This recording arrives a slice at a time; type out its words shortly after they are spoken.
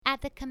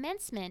At the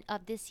commencement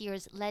of this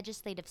year's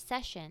legislative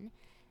session,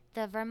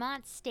 the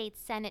Vermont State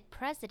Senate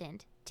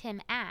President,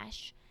 Tim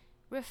Ashe,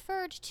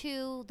 referred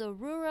to the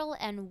rural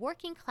and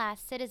working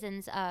class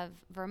citizens of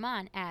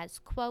Vermont as,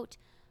 quote,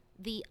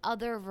 the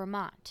other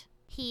Vermont.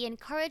 He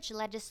encouraged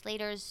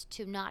legislators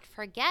to not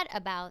forget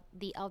about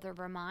the other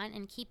Vermont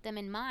and keep them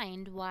in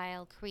mind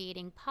while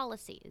creating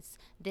policies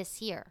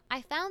this year.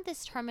 I found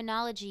this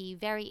terminology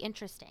very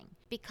interesting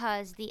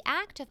because the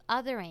act of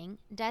othering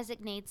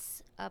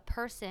designates a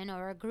person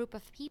or a group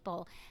of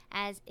people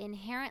as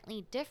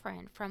inherently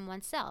different from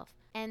oneself,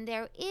 and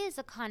there is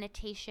a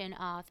connotation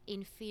of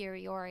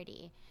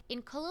inferiority.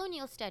 In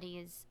colonial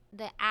studies,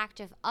 the act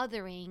of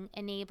othering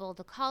enabled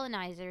the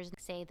colonizers,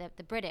 say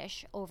the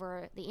British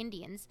over the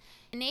Indians,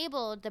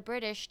 enabled the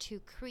British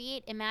to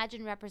create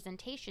imagined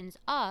representations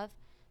of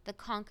the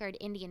conquered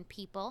Indian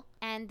people,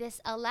 and this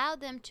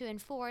allowed them to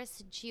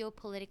enforce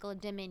geopolitical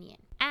dominion.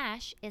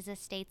 Ashe is a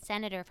state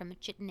senator from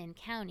Chittenden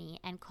County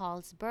and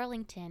calls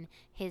Burlington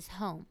his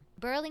home.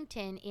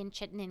 Burlington in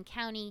Chittenden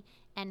County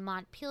and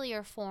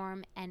Montpelier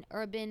form an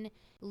urban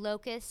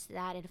locus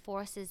that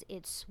enforces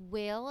its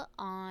will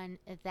on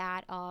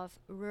that of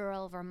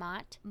rural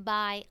Vermont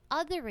by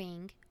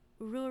othering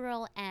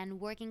rural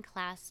and working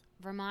class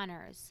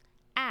Vermonters.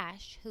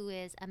 Ashe, who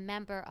is a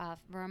member of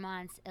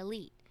Vermont's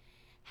elite,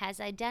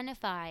 has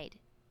identified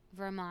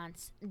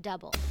Vermont's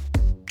double.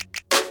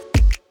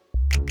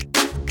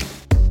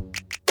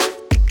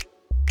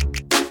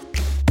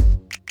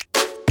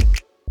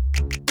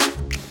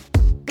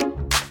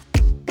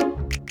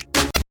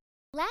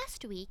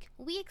 Last week,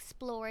 we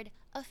explored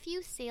a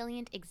few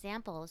salient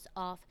examples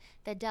of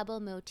the double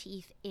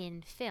motif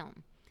in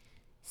film,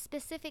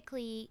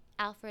 specifically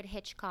Alfred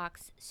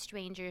Hitchcock's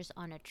Strangers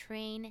on a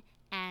Train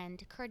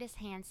and Curtis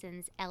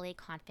Hansen's LA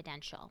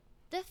Confidential.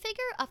 The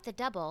figure of the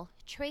double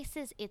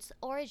traces its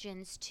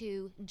origins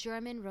to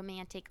German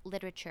Romantic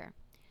literature.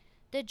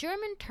 The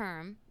German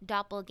term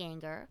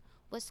doppelganger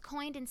was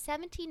coined in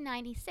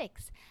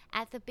 1796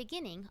 at the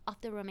beginning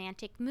of the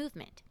Romantic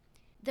movement.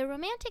 The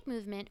Romantic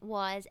movement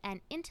was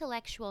an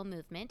intellectual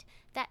movement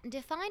that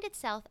defined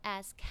itself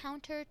as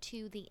counter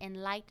to the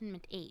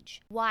Enlightenment age.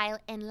 While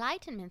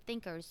Enlightenment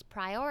thinkers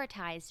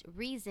prioritized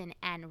reason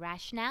and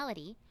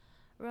rationality,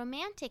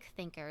 Romantic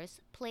thinkers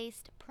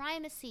placed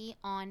primacy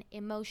on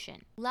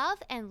emotion. Love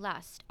and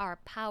lust are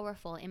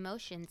powerful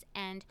emotions,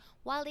 and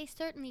while they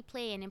certainly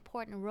play an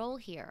important role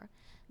here,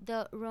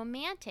 the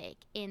romantic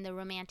in the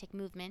Romantic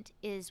movement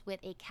is with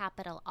a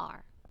capital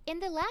R. In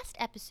the last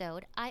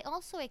episode, I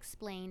also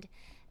explained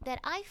that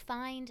I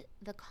find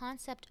the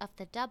concept of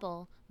the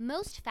double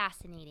most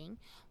fascinating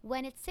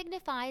when it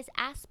signifies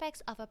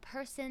aspects of a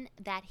person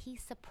that he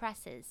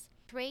suppresses,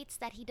 traits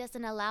that he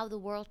doesn't allow the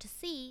world to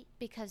see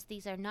because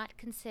these are not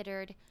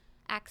considered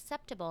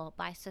acceptable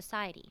by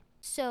society.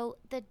 So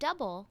the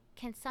double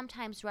can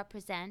sometimes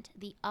represent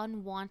the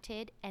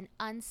unwanted and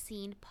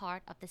unseen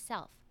part of the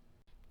self.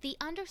 The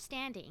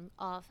understanding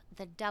of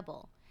the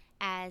double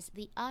as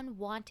the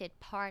unwanted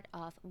part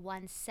of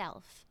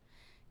oneself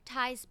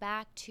ties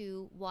back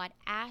to what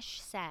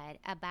Ashe said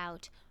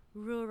about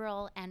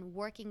rural and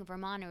working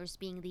Vermonters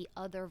being the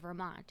other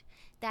Vermont.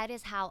 That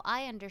is how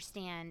I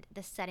understand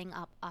the setting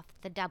up of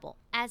the double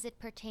as it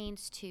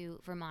pertains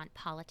to Vermont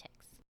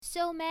politics.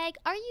 So, Meg,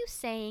 are you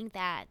saying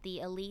that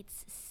the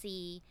elites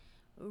see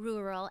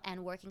rural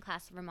and working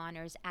class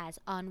Vermonters as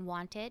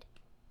unwanted?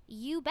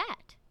 You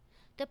bet.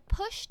 The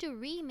push to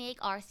remake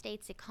our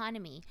state's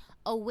economy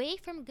away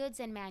from goods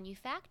and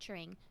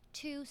manufacturing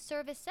to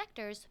service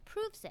sectors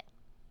proves it.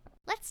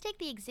 Let's take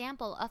the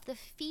example of the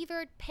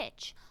fevered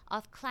pitch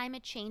of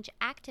climate change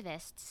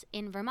activists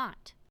in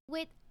Vermont.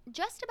 With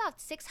just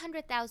about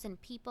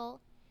 600,000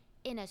 people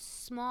in a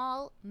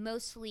small,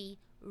 mostly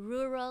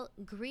rural,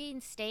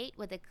 green state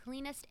with the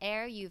cleanest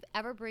air you've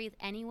ever breathed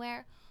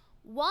anywhere,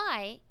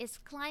 why is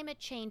climate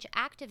change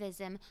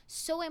activism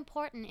so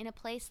important in a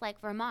place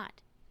like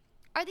Vermont?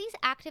 Are these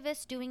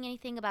activists doing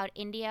anything about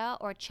India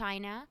or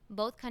China?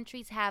 Both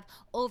countries have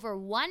over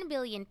 1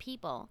 billion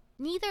people.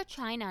 Neither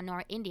China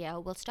nor India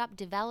will stop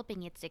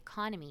developing its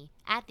economy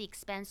at the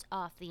expense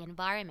of the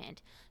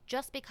environment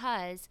just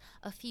because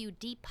a few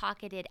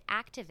deep-pocketed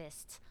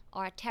activists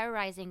are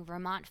terrorizing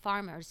Vermont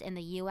farmers in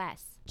the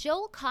U.S.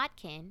 Joel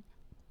Kotkin,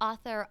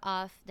 author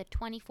of the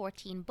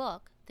 2014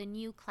 book, The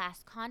New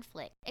Class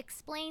Conflict,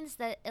 explains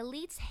the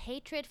elite's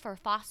hatred for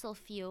fossil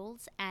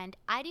fuels and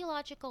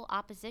ideological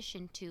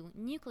opposition to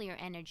nuclear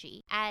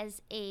energy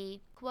as a,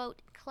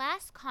 quote,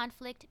 class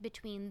conflict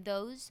between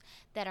those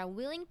that are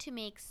willing to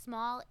make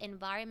small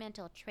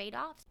environmental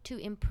trade-offs to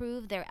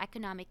improve their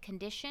economic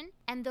condition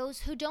and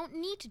those who don't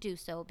need to do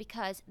so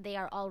because they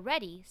are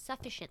already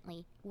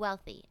sufficiently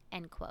wealthy,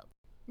 end quote.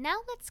 Now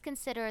let's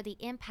consider the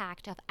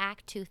impact of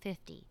Act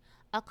 250,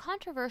 a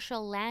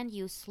controversial land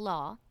use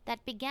law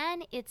that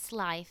began its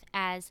life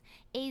as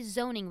a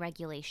zoning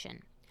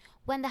regulation.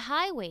 When the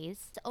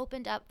highways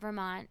opened up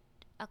Vermont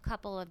a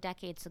couple of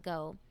decades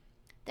ago,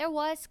 there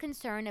was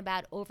concern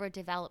about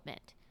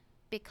overdevelopment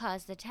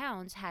because the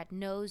towns had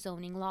no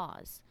zoning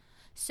laws.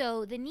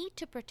 So the need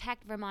to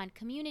protect Vermont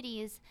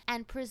communities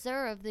and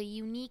preserve the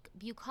unique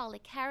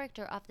bucolic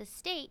character of the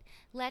state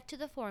led to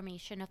the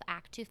formation of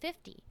Act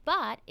 250.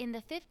 But in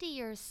the 50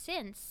 years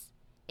since,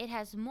 it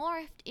has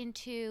morphed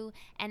into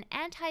an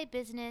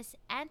anti-business,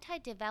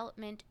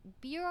 anti-development,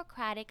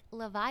 bureaucratic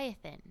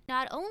leviathan.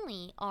 Not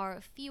only are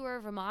fewer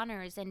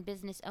Vermonters and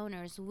business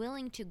owners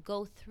willing to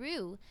go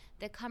through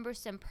the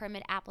cumbersome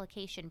permit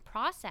application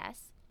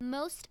process,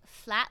 most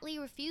flatly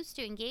refuse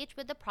to engage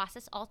with the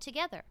process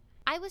altogether.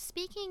 I was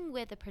speaking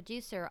with the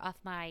producer of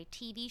my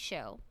TV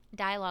show,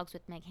 Dialogues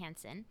with Meg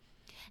Hansen,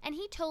 and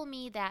he told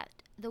me that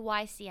the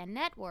YCN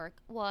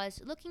network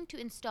was looking to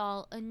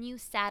install a new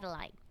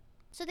satellite.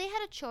 So they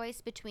had a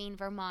choice between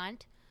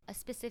Vermont,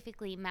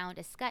 specifically Mount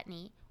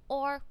Ascutney,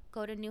 or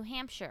go to New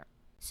Hampshire.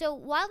 So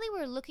while they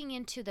were looking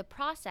into the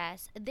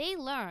process, they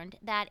learned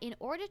that in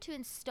order to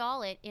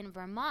install it in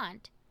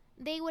Vermont,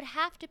 they would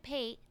have to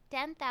pay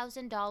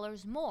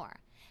 $10,000 more.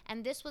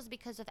 And this was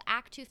because of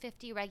Act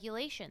 250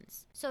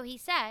 regulations. So he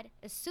said,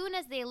 as soon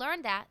as they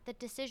learned that, the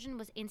decision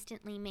was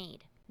instantly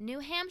made. New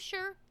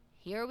Hampshire,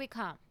 here we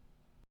come.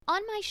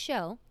 On my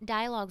show,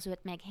 Dialogues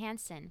with Meg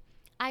Hansen,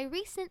 I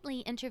recently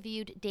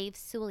interviewed Dave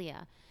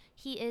Sulia.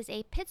 He is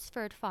a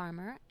Pittsford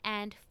farmer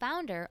and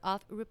founder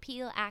of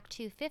Repeal Act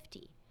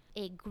 250,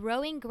 a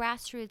growing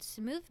grassroots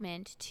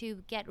movement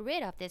to get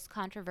rid of this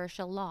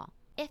controversial law.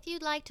 If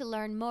you'd like to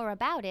learn more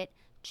about it,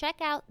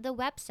 check out the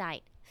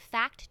website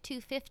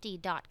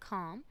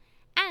fact250.com,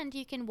 and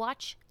you can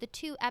watch the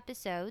 2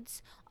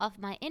 episodes of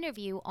my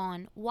interview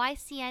on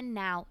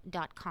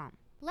ycnnow.com.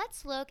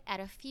 Let's look at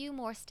a few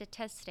more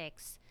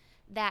statistics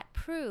that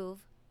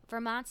prove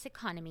Vermont's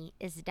economy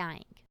is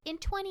dying. In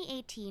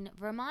 2018,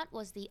 Vermont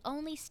was the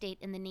only state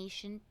in the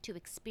nation to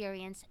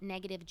experience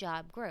negative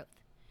job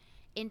growth.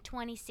 In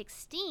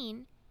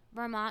 2016,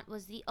 Vermont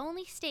was the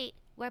only state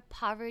where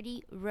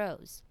poverty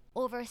rose.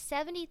 Over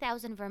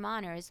 70,000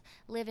 Vermonters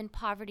live in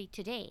poverty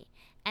today,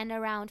 and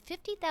around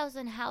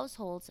 50,000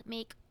 households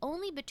make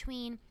only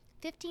between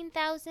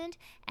 $15,000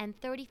 and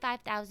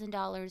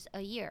 $35,000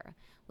 a year,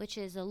 which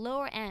is the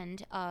lower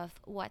end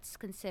of what's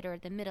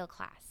considered the middle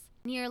class.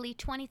 Nearly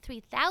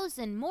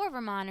 23,000 more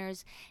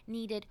Vermonters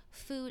needed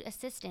food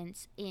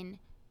assistance in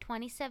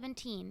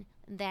 2017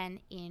 than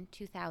in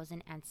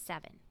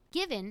 2007.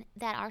 Given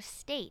that our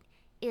state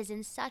is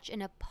in such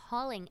an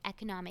appalling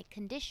economic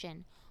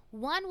condition,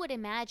 one would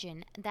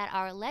imagine that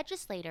our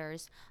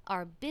legislators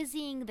are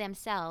busying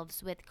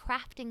themselves with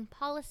crafting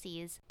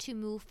policies to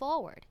move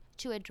forward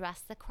to address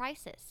the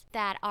crisis,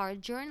 that our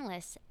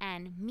journalists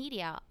and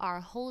media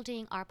are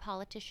holding our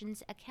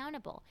politicians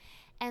accountable,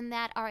 and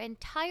that our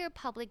entire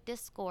public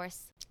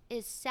discourse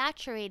is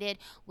saturated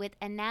with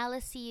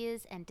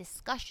analyses and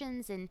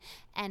discussions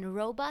and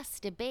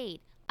robust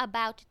debate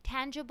about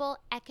tangible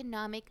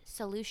economic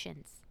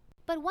solutions.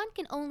 But one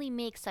can only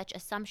make such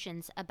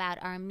assumptions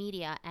about our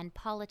media and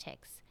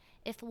politics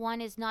if one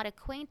is not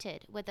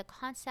acquainted with the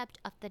concept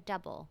of the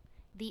double,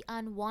 the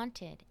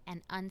unwanted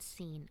and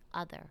unseen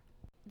other.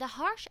 The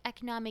harsh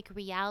economic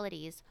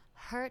realities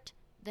hurt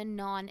the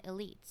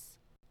non-elites,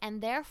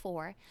 and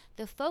therefore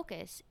the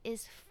focus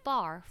is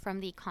far from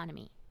the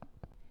economy.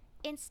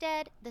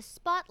 Instead, the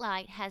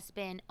spotlight has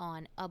been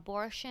on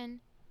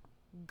abortion,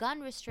 gun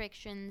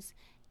restrictions,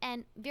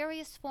 and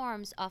various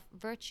forms of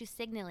virtue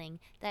signaling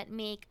that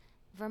make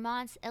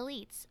Vermont's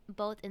elites,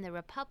 both in the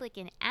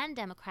Republican and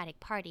Democratic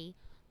Party,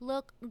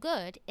 look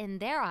good in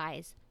their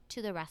eyes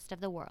to the rest of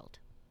the world.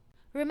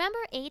 Remember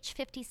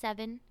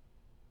H57?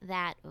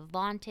 That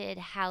vaunted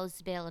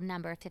House Bill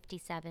number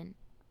 57?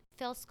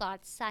 Phil Scott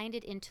signed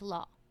it into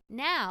law.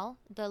 Now,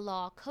 the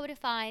law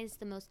codifies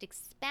the most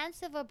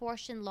expansive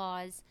abortion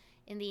laws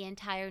in the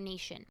entire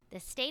nation. The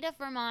state of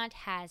Vermont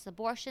has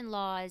abortion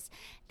laws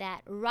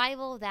that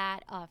rival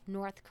that of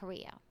North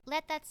Korea.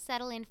 Let that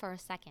settle in for a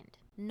second.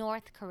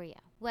 North Korea.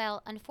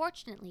 Well,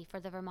 unfortunately for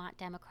the Vermont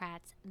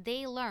Democrats,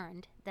 they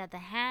learned that the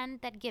hand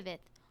that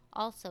giveth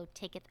also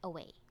taketh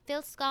away.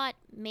 Phil Scott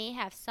may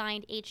have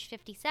signed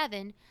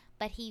H57,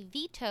 but he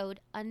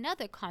vetoed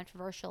another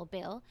controversial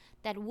bill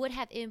that would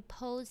have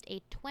imposed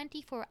a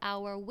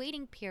 24-hour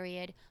waiting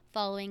period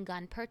following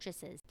gun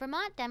purchases.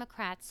 Vermont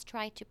Democrats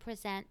tried to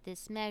present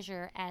this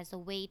measure as a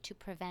way to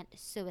prevent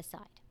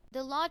suicide.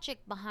 The logic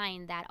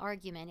behind that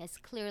argument is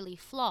clearly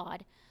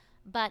flawed,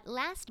 but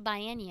last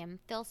biennium,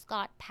 Phil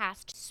Scott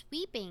passed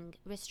sweeping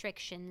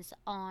restrictions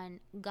on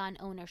gun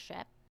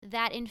ownership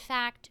that in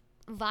fact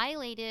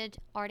violated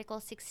Article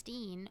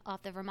 16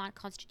 of the Vermont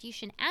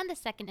Constitution and the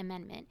Second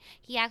Amendment.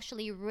 He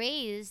actually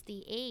raised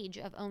the age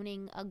of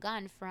owning a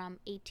gun from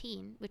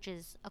 18, which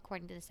is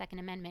according to the Second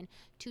Amendment,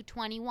 to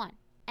 21.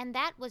 And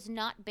that was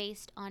not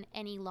based on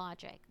any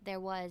logic. There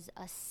was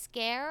a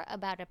scare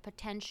about a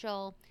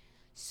potential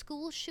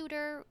school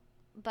shooter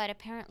but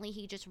apparently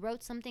he just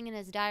wrote something in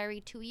his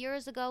diary 2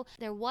 years ago.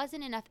 There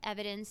wasn't enough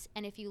evidence,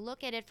 and if you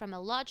look at it from a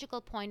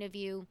logical point of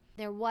view,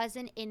 there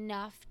wasn't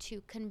enough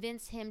to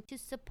convince him to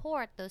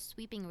support those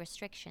sweeping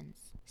restrictions.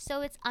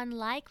 So it's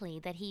unlikely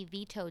that he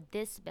vetoed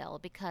this bill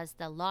because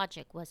the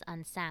logic was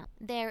unsound.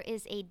 There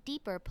is a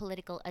deeper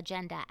political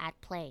agenda at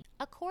play.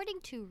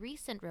 According to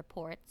recent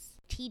reports,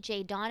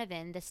 T.J.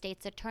 Donovan, the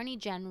state's attorney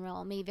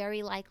general, may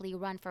very likely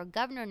run for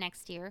governor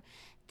next year.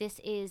 This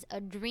is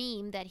a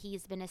dream that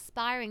he's been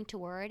aspiring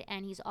toward,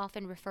 and he's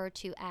often referred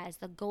to as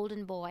the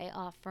golden boy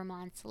of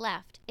Vermont's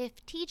left.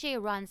 If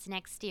TJ runs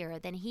next year,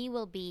 then he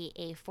will be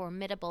a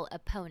formidable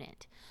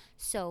opponent.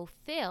 So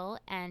Phil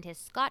and his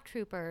Scott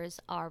troopers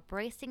are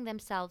bracing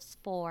themselves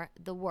for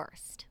the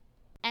worst.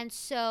 And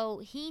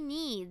so he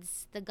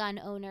needs the gun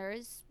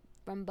owners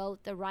from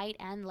both the right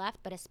and left,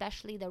 but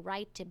especially the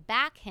right, to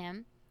back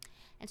him.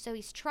 And so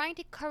he's trying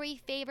to curry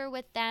favor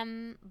with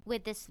them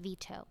with this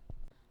veto.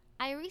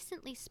 I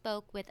recently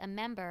spoke with a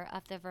member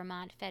of the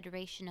Vermont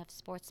Federation of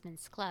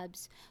Sportsmen's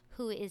Clubs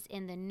who is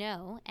in the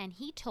know, and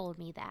he told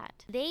me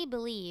that they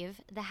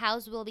believe the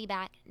House will be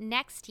back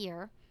next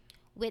year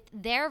with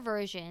their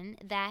version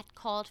that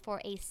called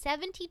for a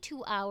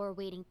 72-hour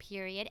waiting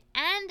period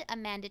and a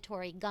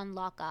mandatory gun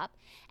lockup,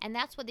 and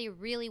that's what they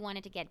really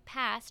wanted to get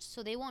passed,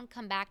 so they won't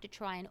come back to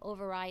try and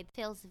override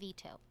Phil's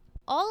veto.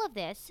 All of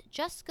this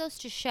just goes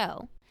to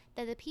show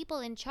that the people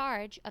in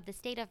charge of the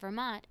state of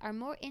Vermont are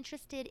more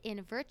interested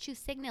in virtue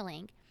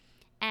signaling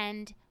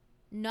and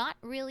not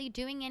really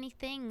doing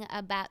anything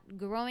about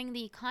growing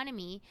the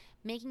economy,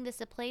 making this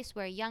a place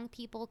where young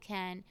people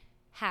can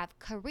have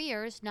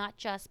careers, not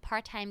just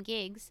part-time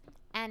gigs,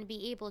 and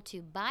be able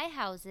to buy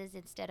houses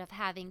instead of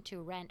having to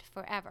rent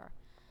forever.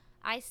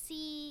 I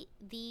see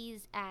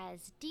these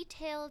as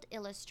detailed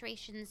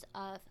illustrations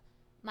of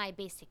my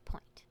basic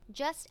point.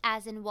 Just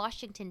as in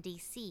Washington,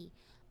 D.C.,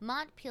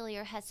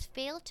 Montpelier has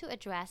failed to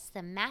address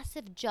the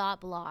massive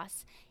job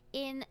loss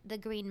in the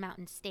Green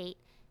Mountain State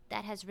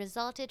that has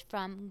resulted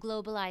from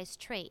globalized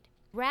trade.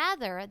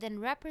 Rather than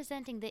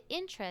representing the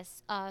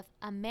interests of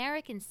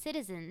American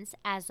citizens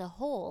as a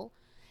whole,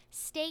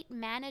 state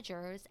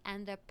managers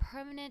and the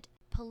permanent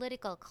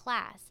political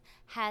class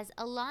has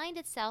aligned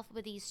itself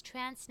with these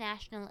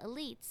transnational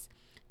elites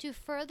to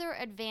further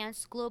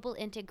advance global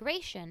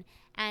integration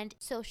and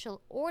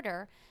social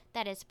order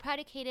that is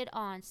predicated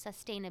on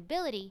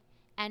sustainability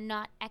and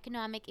not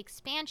economic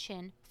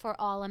expansion for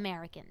all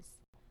Americans.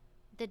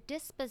 The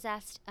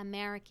dispossessed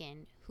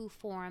American who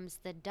forms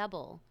the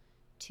double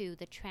to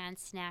the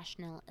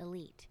transnational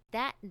elite.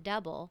 That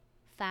double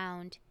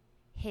found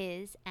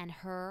his and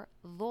her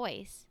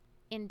voice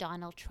in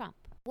Donald Trump.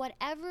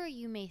 Whatever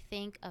you may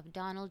think of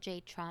Donald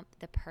J. Trump,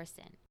 the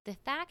person, the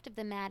fact of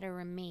the matter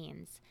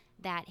remains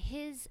that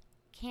his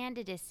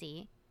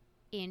candidacy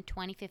in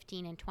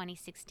 2015 and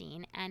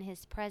 2016 and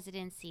his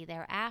presidency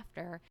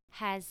thereafter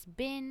has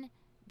been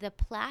the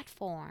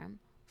platform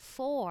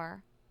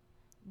for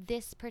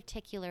this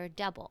particular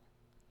double.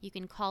 You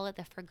can call it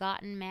the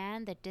forgotten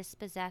man, the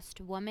dispossessed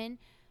woman,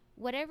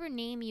 whatever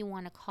name you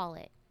want to call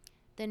it.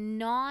 The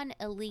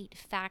non-elite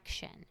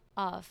faction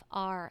of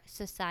our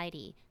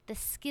society, the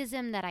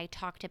schism that I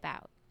talked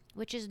about,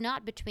 which is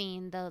not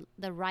between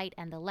the right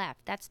and the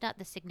left. That's not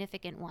the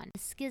significant one. The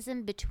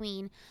schism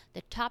between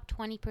the top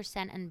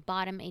 20% and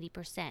bottom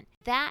 80%.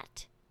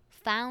 That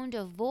found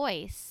a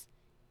voice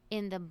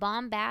in the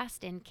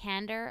bombast and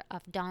candor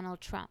of Donald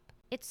Trump.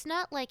 It's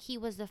not like he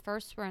was the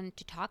first one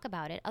to talk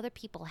about it. Other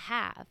people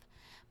have.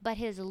 But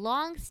his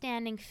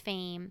long-standing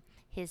fame,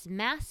 his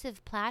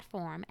massive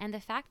platform, and the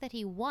fact that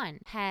he won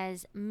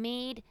has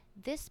made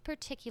this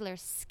particular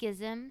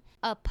schism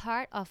a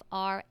part of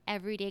our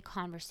everyday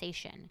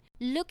conversation.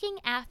 Looking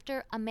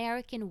after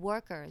American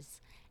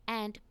workers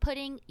and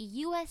putting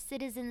U.S.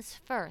 citizens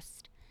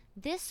first,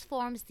 this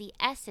forms the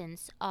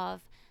essence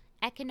of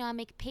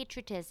economic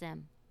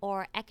patriotism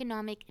or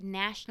economic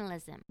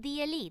nationalism. The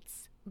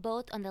elites,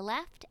 both on the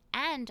left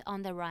and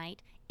on the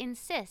right,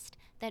 insist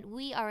that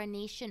we are a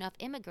nation of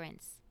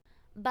immigrants.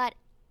 But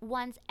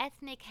one's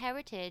ethnic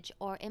heritage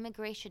or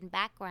immigration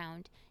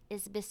background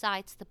is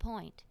besides the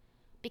point,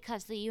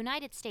 because the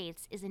United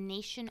States is a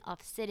nation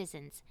of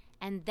citizens,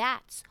 and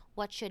that's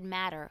what should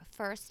matter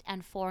first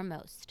and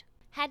foremost.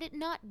 Had it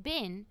not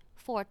been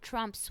for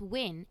Trump's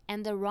win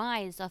and the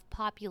rise of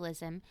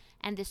populism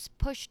and this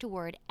push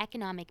toward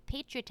economic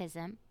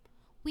patriotism,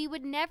 we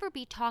would never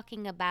be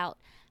talking about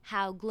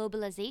how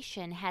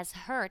globalization has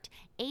hurt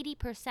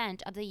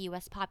 80% of the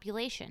U.S.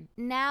 population.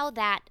 Now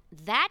that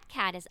that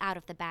cat is out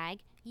of the bag,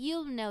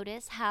 you'll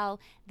notice how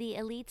the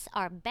elites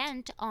are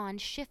bent on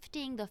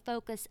shifting the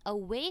focus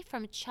away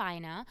from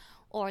China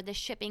or the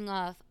shipping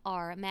of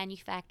our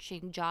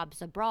manufacturing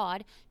jobs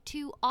abroad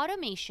to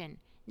automation.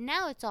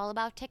 Now it's all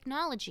about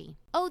technology.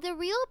 Oh, the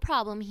real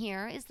problem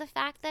here is the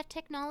fact that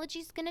technology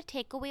is going to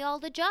take away all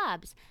the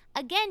jobs.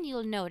 Again,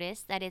 you'll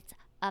notice that it's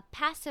a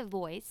passive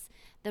voice.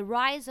 The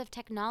rise of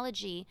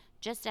technology,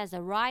 just as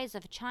the rise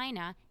of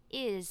China,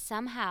 is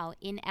somehow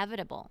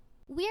inevitable.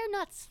 We are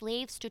not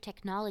slaves to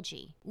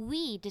technology.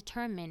 We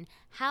determine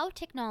how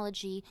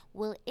technology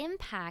will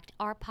impact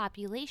our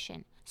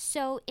population.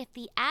 So, if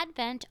the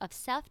advent of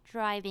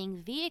self-driving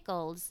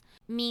vehicles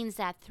means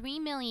that 3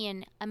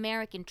 million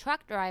American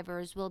truck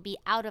drivers will be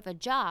out of a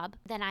job,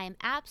 then I am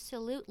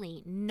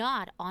absolutely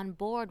not on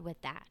board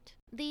with that.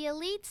 The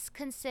elites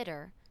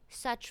consider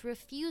such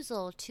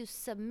refusal to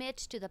submit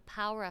to the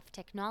power of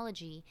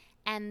technology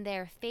and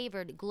their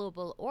favored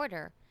global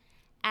order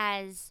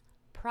as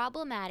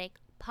problematic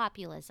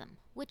populism,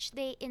 which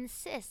they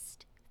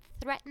insist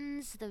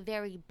threatens the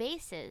very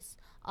basis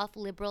of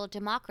liberal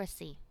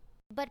democracy.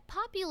 But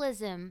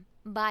populism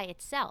by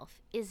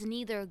itself is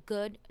neither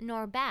good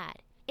nor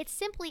bad. It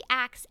simply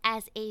acts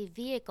as a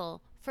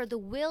vehicle for the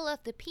will of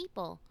the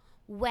people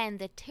when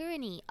the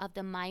tyranny of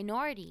the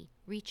minority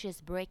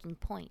reaches breaking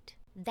point.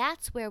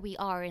 That's where we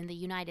are in the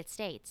United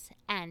States,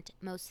 and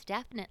most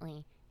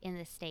definitely in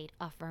the state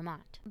of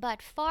Vermont.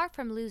 But far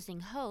from losing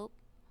hope,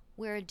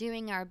 we're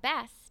doing our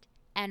best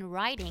and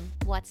writing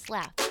what's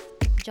left.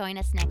 Join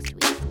us next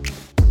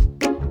week.